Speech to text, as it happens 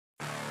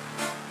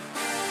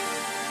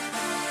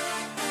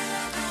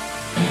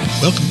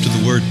Welcome to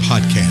the Word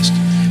Podcast.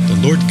 The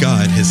Lord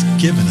God has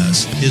given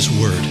us His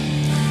Word.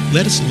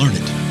 Let us learn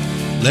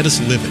it. Let us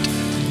live it.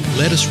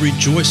 Let us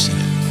rejoice in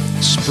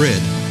it.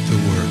 Spread the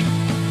Word.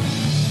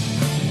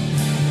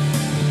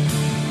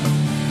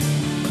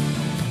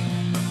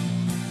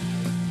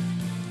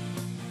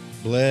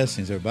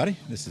 Blessings, everybody.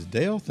 This is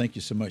Dale. Thank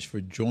you so much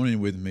for joining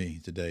with me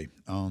today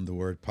on the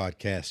Word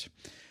Podcast.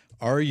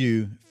 Are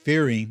you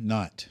fearing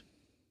not?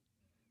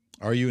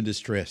 Are you in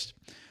distress?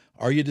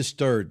 Are you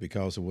disturbed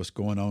because of what's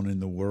going on in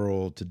the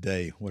world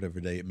today,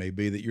 whatever day it may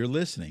be that you're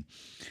listening?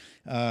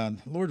 The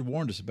Lord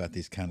warned us about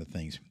these kind of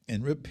things.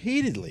 And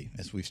repeatedly,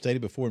 as we've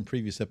stated before in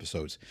previous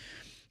episodes,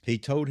 He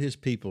told His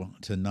people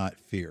to not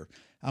fear.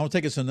 I want to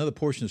take us to another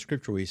portion of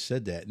Scripture where He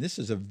said that. And this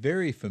is a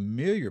very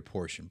familiar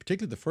portion,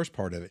 particularly the first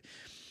part of it.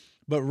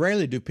 But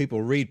rarely do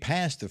people read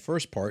past the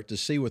first part to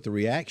see what the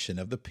reaction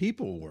of the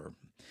people were.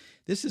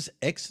 This is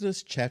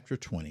Exodus chapter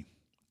 20.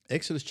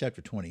 Exodus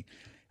chapter 20.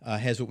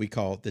 Has what we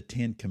call the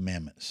Ten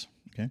Commandments.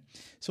 Okay,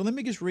 so let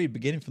me just read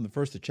beginning from the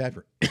first of the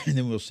chapter, and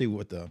then we'll see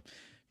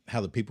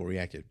how the people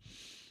reacted.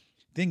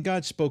 Then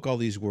God spoke all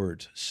these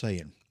words,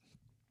 saying,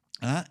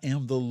 I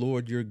am the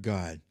Lord your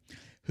God,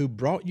 who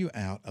brought you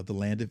out of the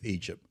land of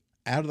Egypt,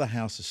 out of the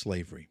house of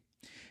slavery.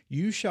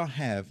 You shall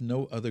have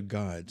no other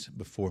gods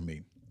before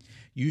me.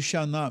 You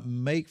shall not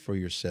make for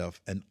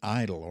yourself an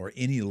idol or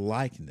any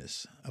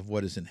likeness of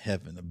what is in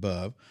heaven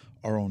above,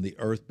 or on the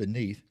earth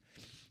beneath,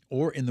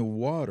 or in the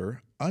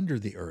water under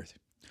the earth.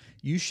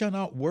 You shall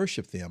not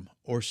worship them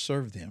or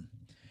serve them.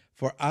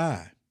 For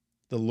I,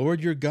 the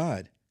Lord your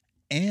God,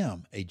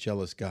 am a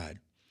jealous God,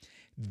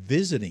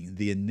 visiting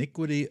the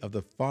iniquity of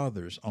the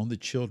fathers on the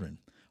children,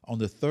 on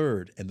the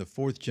third and the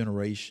fourth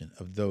generation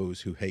of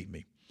those who hate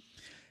me,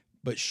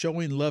 but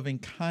showing loving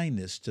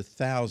kindness to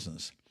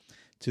thousands,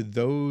 to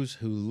those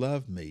who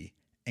love me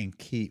and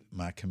keep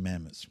my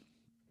commandments.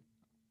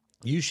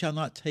 You shall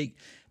not take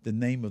the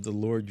name of the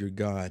Lord your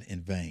God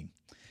in vain,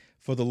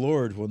 for the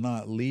Lord will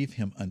not leave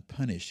him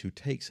unpunished who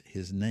takes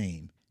his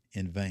name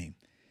in vain.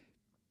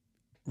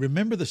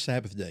 Remember the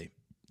Sabbath day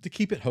to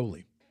keep it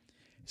holy.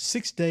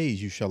 6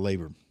 days you shall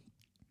labor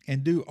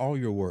and do all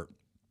your work.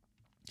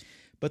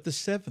 But the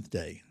seventh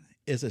day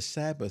is a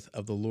Sabbath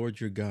of the Lord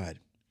your God.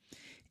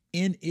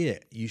 In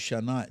it you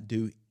shall not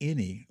do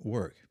any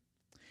work,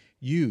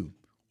 you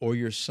or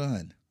your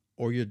son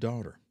or your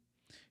daughter,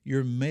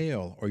 your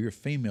male or your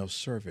female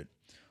servant,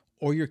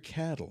 or your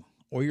cattle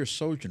or your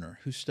sojourner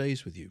who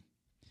stays with you.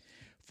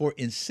 For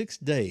in 6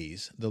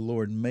 days the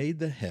Lord made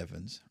the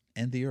heavens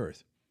and the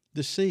earth,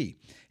 the sea,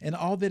 and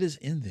all that is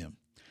in them,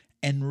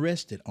 and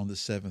rested on the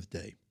seventh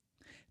day.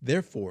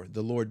 Therefore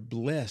the Lord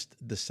blessed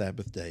the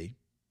Sabbath day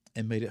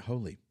and made it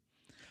holy.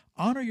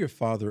 Honor your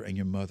father and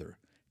your mother,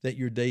 that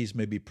your days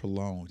may be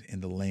prolonged in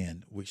the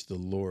land which the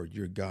Lord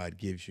your God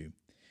gives you.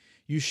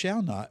 You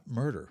shall not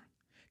murder.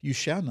 You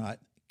shall not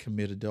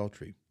commit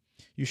adultery.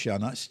 You shall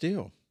not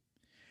steal.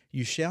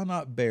 You shall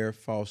not bear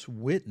false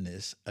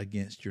witness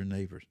against your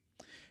neighbors.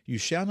 You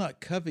shall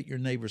not covet your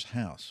neighbor's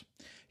house.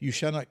 You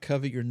shall not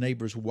covet your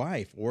neighbor's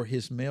wife, or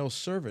his male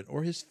servant,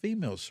 or his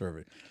female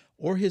servant,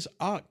 or his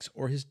ox,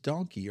 or his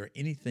donkey, or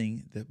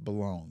anything that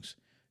belongs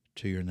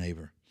to your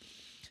neighbor.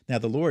 Now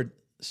the Lord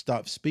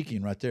stopped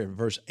speaking right there in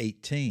verse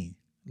 18.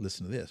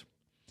 Listen to this.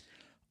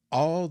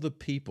 All the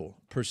people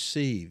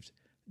perceived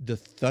the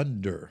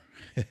thunder,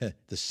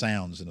 the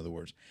sounds, in other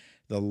words,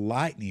 the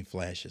lightning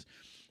flashes,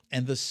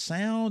 and the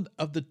sound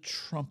of the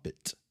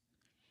trumpet,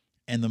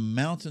 and the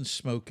mountain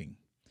smoking.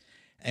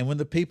 And when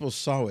the people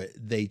saw it,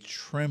 they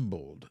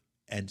trembled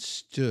and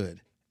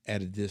stood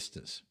at a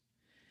distance.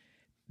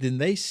 Then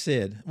they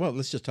said, well,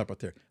 let's just talk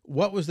about there.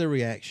 What was their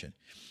reaction?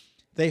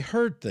 They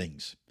heard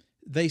things.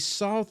 They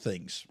saw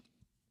things.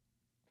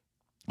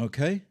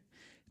 Okay?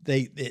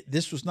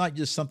 This was not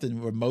just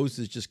something where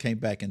Moses just came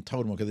back and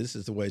told them, okay, this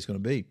is the way it's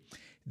going to be.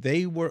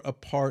 They were a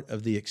part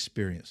of the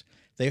experience.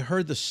 They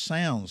heard the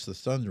sounds, the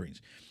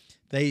thunderings.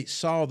 They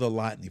saw the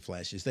lightning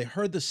flashes. They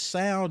heard the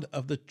sound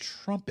of the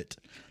trumpet.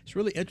 It's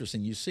really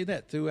interesting. You see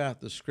that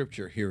throughout the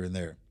Scripture here and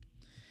there.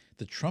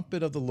 The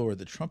trumpet of the Lord,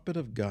 the trumpet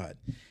of God.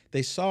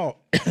 They saw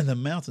the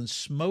mountain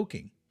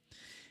smoking.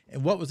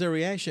 And what was their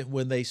reaction?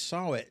 When they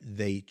saw it,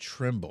 they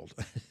trembled.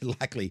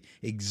 Likely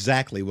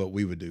exactly what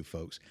we would do,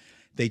 folks.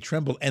 They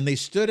trembled and they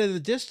stood at a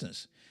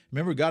distance.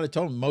 Remember, God had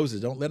told Moses,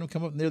 don't let them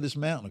come up near this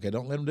mountain. Okay,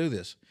 don't let them do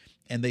this.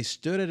 And they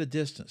stood at a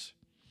distance.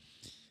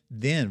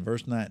 Then,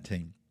 verse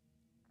 19,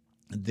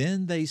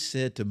 then they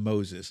said to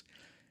Moses,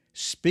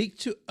 speak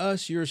to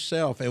us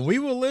yourself, and we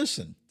will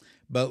listen,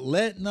 but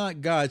let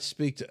not God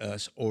speak to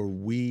us, or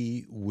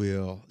we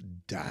will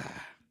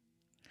die.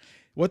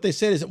 What they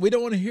said is that we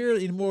don't want to hear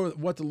anymore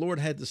what the Lord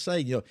had to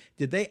say.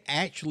 Did they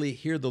actually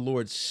hear the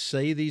Lord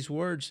say these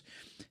words?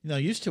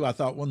 Used to I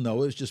thought, well,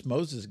 no, it was just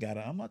Moses got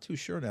it. I'm not too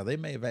sure now. They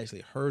may have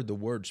actually heard the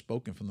word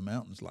spoken from the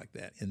mountains like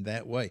that, in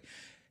that way.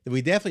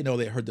 We definitely know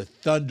they heard the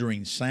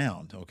thundering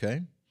sound,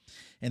 okay?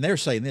 And they're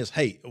saying this,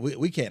 hey,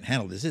 we can't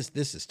handle this.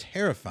 This is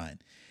terrifying.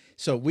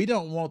 So we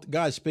don't want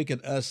God speaking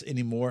to us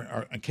anymore,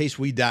 or in case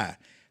we die.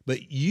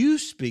 but you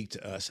speak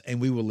to us and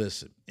we will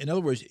listen. In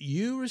other words,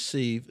 you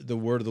receive the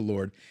word of the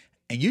Lord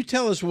and you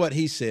tell us what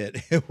he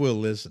said and we'll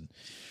listen.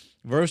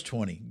 Verse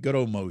 20, good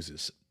old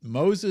Moses.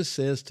 Moses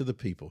says to the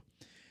people,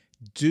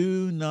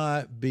 do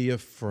not be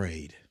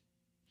afraid,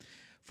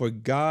 for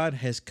God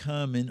has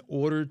come in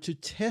order to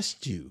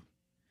test you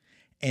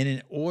and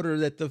in order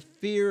that the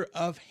fear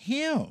of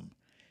him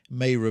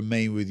may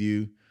remain with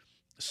you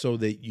so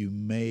that you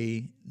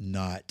may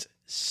not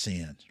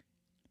sin.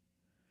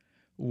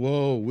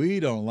 Whoa,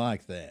 we don't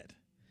like that.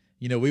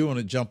 We want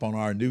to jump on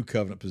our new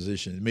covenant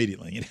position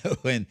immediately,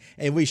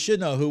 and we should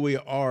know who we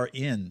are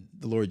in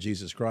the Lord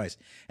Jesus Christ.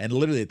 And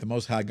literally that the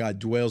Most High God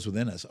dwells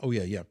within us. Oh,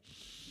 yeah.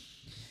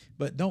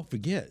 But don't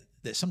forget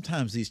that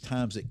sometimes these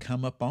times that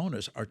come up on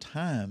us are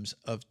times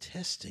of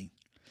testing.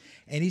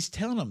 And he's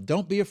telling them,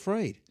 don't be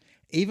afraid.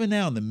 Even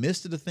now, in the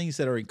midst of the things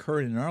that are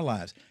occurring in our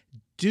lives,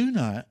 do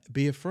not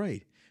be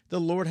afraid. The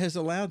Lord has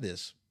allowed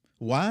this.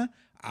 Why?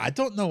 I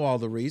don't know all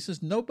the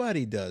reasons.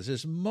 Nobody does.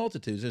 There's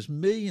multitudes. There's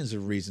millions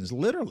of reasons,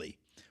 literally,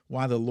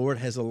 why the Lord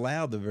has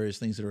allowed the various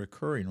things that are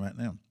occurring right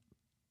now.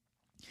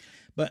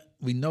 But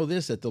we know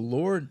this, that the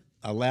Lord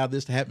allowed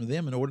this to happen to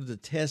them in order to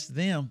test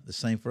them, the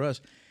same for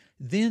us.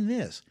 Then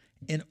this,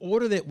 in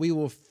order that we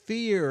will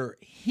fear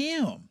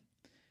him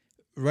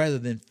rather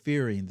than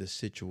fearing the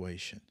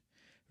situation,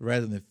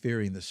 rather than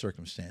fearing the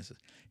circumstances.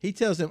 He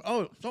tells them,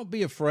 oh, don't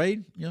be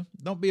afraid.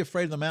 Don't be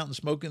afraid of the mountain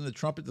smoking, the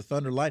trumpet, the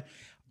thunder, light.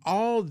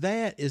 All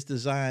that is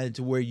designed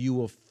to where you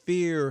will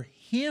fear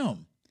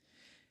him.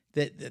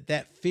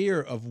 That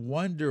fear of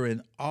wonder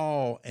and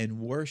awe and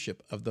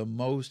worship of the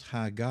Most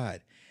High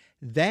God.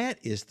 That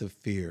is the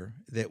fear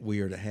that we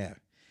are to have.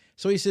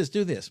 So he says,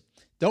 do this.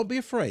 Don't be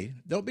afraid.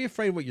 Don't be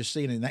afraid of what you're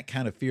seeing in that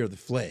kind of fear of the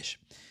flesh.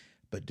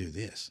 But do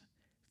this.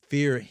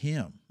 Fear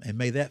him. And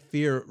may that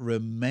fear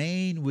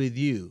remain with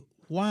you.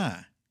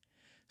 Why?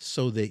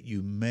 So that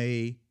you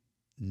may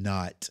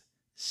not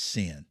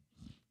sin.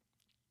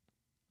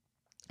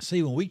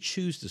 See, when we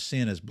choose to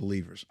sin as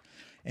believers,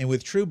 and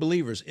with true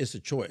believers, it's a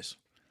choice.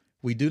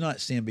 We do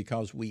not sin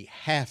because we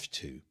have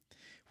to.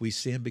 We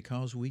sin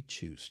because we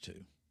choose to.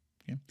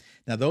 Okay?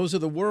 Now, those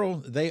of the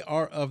world, they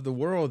are of the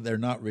world. They're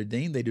not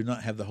redeemed. They do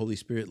not have the Holy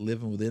Spirit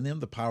living within them,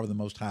 the power of the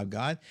Most High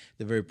God,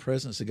 the very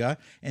presence of God.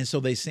 And so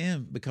they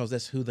sin because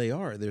that's who they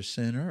are. They're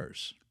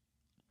sinners.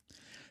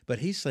 But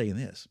he's saying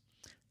this,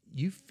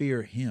 you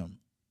fear him.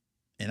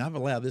 And I've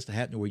allowed this to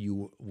happen where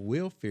you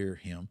will fear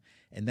him,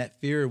 and that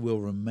fear will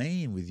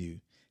remain with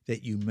you,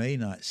 that you may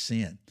not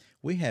sin.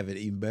 We have it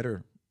even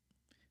better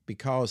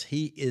because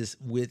he is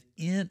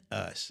within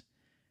us.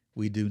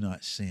 We do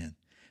not sin.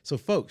 So,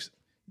 folks,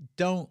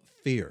 don't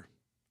fear.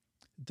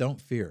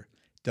 Don't fear.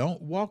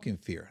 Don't walk in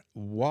fear.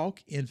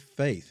 Walk in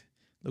faith.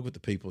 Look what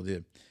the people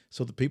did.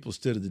 So the people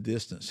stood at a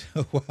distance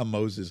while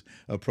Moses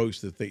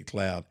approached the thick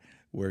cloud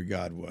where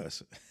God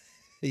was.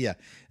 Yeah,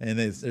 and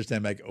they're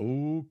standing back,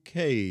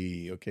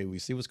 okay, we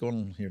see what's going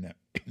on here now.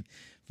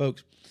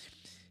 Folks,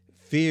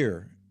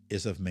 fear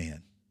is of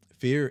man.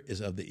 Fear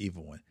is of the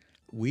evil one.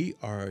 We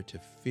are to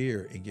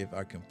fear and give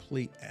our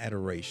complete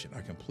adoration,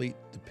 our complete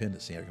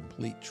dependency, our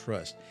complete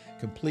trust,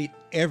 complete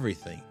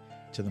everything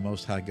to the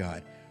Most High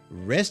God.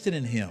 Resting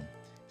in him,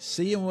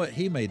 seeing what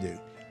he may do.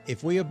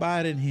 If we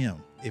abide in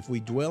him, if we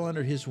dwell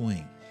under his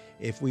wing,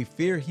 if we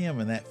fear him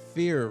and that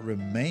fear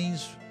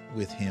remains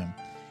with him,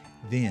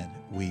 then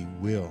we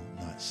will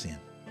not sin.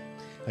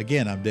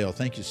 Again, I'm Dale.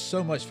 Thank you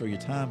so much for your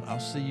time. I'll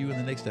see you in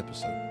the next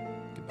episode.